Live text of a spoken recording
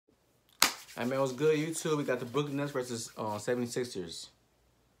Hey man, what's good, YouTube? We got the Brooklyn Nets versus 76ers.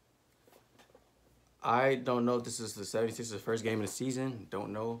 I don't know if this is the 76ers' first game of the season.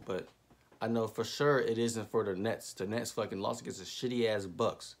 Don't know, but I know for sure it isn't for the Nets. The Nets fucking lost against the shitty-ass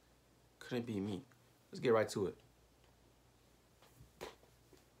Bucks. Couldn't be me. Let's get right to it.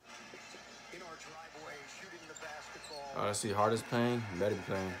 Let's see. Harden's playing. Better be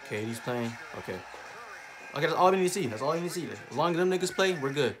playing. KD's playing. Okay, that's all we need to see. That's all we need to see. As long as them niggas play,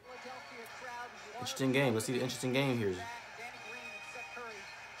 we're good. Interesting game. Let's see the interesting game here.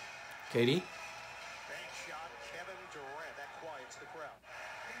 KD.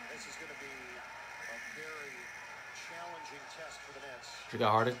 You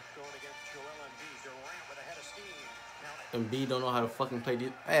got Harden. Embiid don't know how to fucking play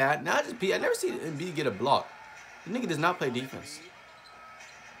defense. Hey, I never see Embiid get a block. The nigga does not play defense.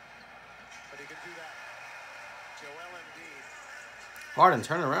 Harden,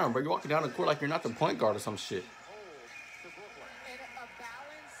 turn around, bro. You're walking down the court like you're not the point guard or some shit.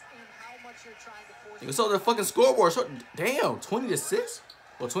 So the fucking scoreboard, damn, 20-6?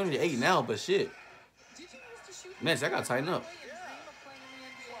 Well, 20-8 now, but shit. Nets, I gotta tighten up.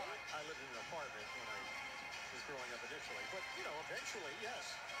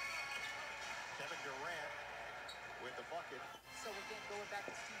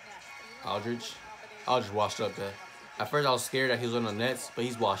 Aldridge washed up, man. At first, I was scared that he was on the Nets, but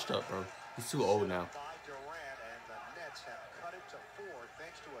he's washed up, bro. He's too old now.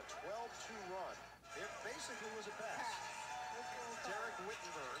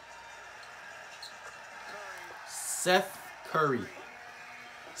 Seth Curry.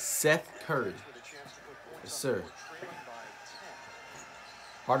 Yes, sir.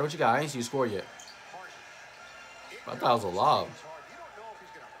 Harden, what you got? I ain't see you score yet. I thought it was a lob.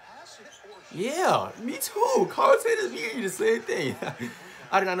 Yeah, me too. Commentators hear you the same thing.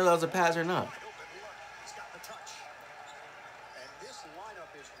 I did not know that was a pass or not.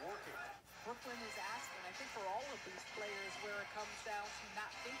 Brooklyn is asking, I think, for all of these players, where it comes down to not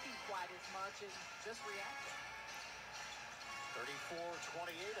thinking quite as much and just reacting.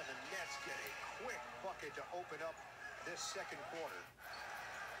 34-28, and the Nets get a quick bucket to open up this second quarter.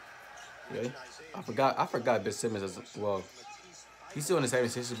 Yeah, I forgot Ben Simmons as well. He's still in the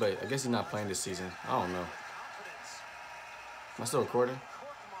 76ers, but I guess he's not playing this season. I don't know. Am I still recording?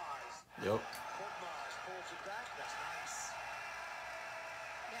 Yep.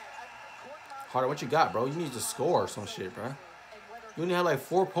 Harder, what you got, bro? You need to score or some shit, bro. You only had like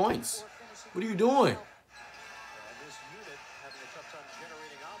 4 points. What are you doing?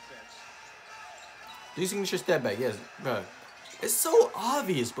 Do you think you should step back? Yes, bro. It's so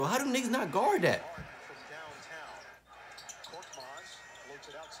obvious, bro. How do niggas not guard that?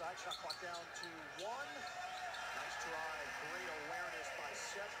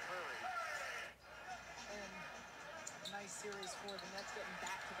 Nice series for the Nets getting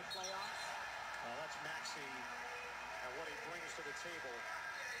back to the playoffs. That's Maxey and what he brings to the table.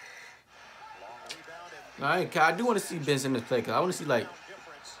 Long rebound and I do want to see Ben Simmons play, cause I want to see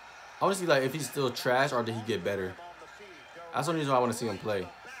like if he's still trash or did he get better. That's the only reason why I want to see him play.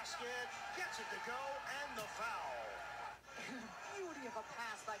 Beauty of a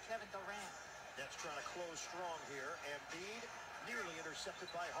pass by Kevin Durant. Nets trying to close strong here. Embiid nearly intercepted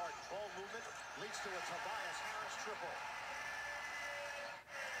by Harden. Ball movement leads to a Tobias Harris triple.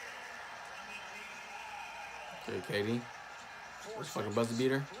 Okay, Katie. Let's fucking buzzer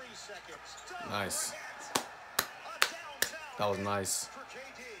beater. Nice. That was nice.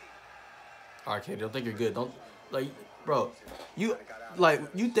 Alright, Katie, don't think you're good. Don't bro. You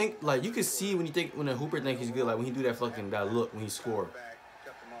think you can see when a hooper think he's good, like when he do that look when he score.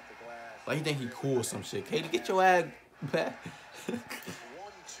 Like you think he cool or some shit. Katie, get your ass back. The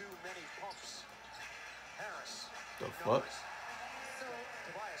fuck?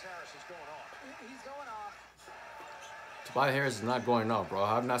 Tobias Harris is not going off, bro.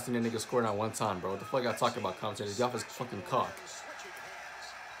 I've not seen a nigga score not one time, bro. What the fuck y'all talking about, commentators? Y'all just fucking cock.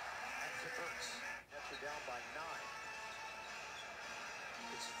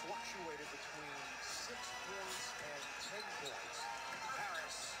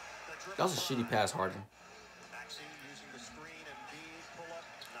 That was a shitty pass, Harden.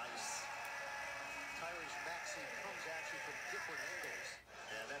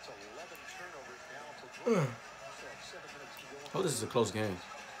 Oh, this is a close game.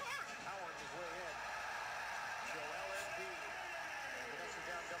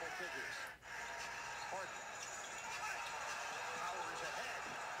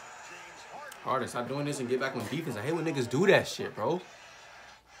 Harden, stop doing this and get back on defense. I hate when niggas do that shit, bro.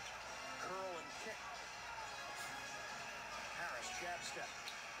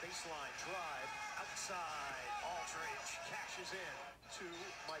 baseline drive outside. Aldridge cashes in to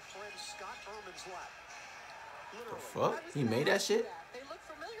my friend Scott Ehrman's lap. The fuck? He made that shit? They look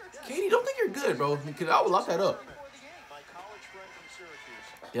familiar to Katie, don't think you're good, bro. Because I would lock that up. My college friend from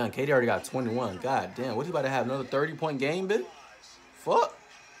Syracuse. Damn, Katie already got 21. God damn, what he about to have? Another 30-point game, bitch? Fuck.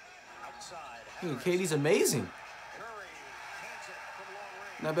 Outside. Nigga, Katie's amazing. Curry hands it from long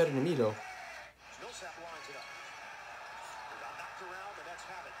range. Not better than me, though. Millsap lines it up. Got knocked around, and that's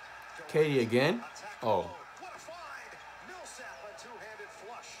habit. Katie again? Attack Oh. mode. What a find! Millsap a two-handed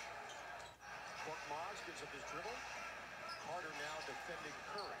flush. Cork Maz gives up his dribble. Carter now defending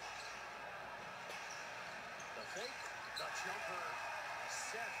Curry. The fake, the jumper.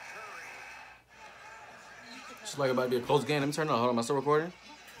 Seth Curry. Just like about to be a close game. Let me turn it on. Hold on, am I still recording?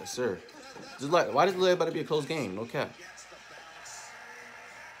 Yes, sir. Just like, why does it look like about to be a close game? No cap. Gets the bounce.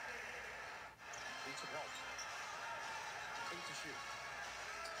 Needs some help. 8 to shoot.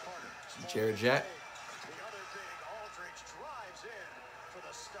 Carter. small Jared Jack. The other big Aldridge drives in for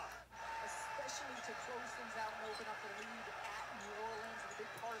the stop. especially to close things out and open up the lead at New Orleans. And a big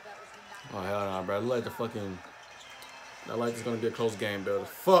part of that was him not Oh, hell no, bro. It look like the fucking... I like it's going to be a close game, bro.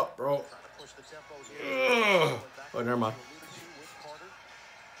 Fuck, bro. Trying to push the tempo here. Ugh. Oh, never mind. With Carter.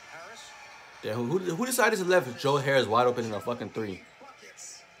 Harris. Yeah, who decided to let Joe Harris wide open in a fucking 3?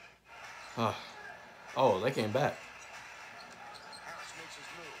 Buckets. Oh, they came back. Harris makes his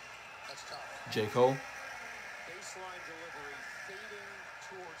move. That's tough. J. Cole. Baseline delivery fading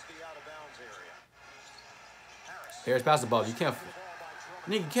towards the out-of-bounds area. Harris. Harris, pass the ball. You can't... The ball by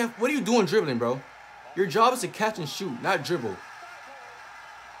Drummond. Nigga, you can't... What are you doing dribbling, bro? Your job is to catch and shoot, not dribble. Soaring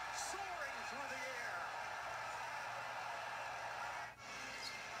through the air.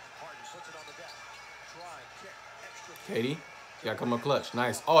 Harden puts it on the deck. Drive, kick, extra Katie, you gotta come up clutch.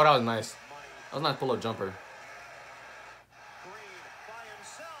 Nice. Oh, that was nice. money. That was a nice pull-up jumper. Green by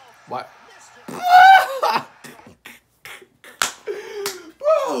himself. Why? Missed it.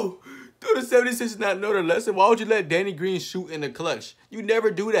 Bro, do the 76ers not know the lesson? Why would you let Danny Green shoot in the clutch? You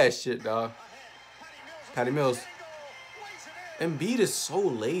never do that shit, dog. Patty Mills. Embiid is so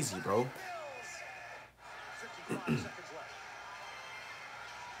lazy, bro. 55 seconds left.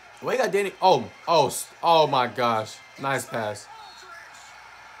 Why you got Danny? Oh my gosh. Nice pass.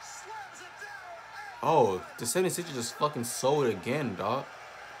 Slams it down. Oh, the 76ers just fucking sold again, dog.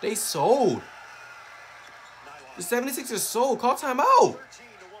 They sold. The 76ers sold. Call timeout. 13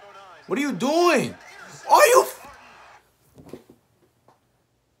 to 109. What are you doing? Are you...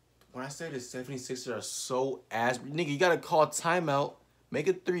 When I say the 76ers are so ass... Nigga, you gotta call timeout, make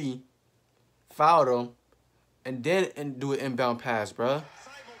a 3, foul them, and then do an inbound pass, bruh.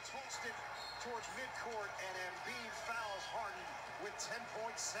 Thibault tossed it towards midcourt, and Embiid fouls Harden with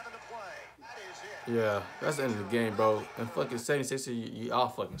 10.7 to play. That is it. Yeah, that's the end of the game, bro. And fucking 76ers, you all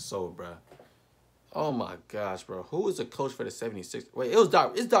fucking sold, bruh. Oh my gosh, bro. Who was the coach for the 76ers? Wait,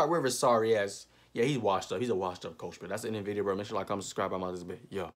 it's Doc Rivers, sorry ass. Yeah, he's washed up. He's a washed up coach, bro. That's the end of the video, bro. Make sure you like, comment, subscribe. I'm out of this bit. Yo.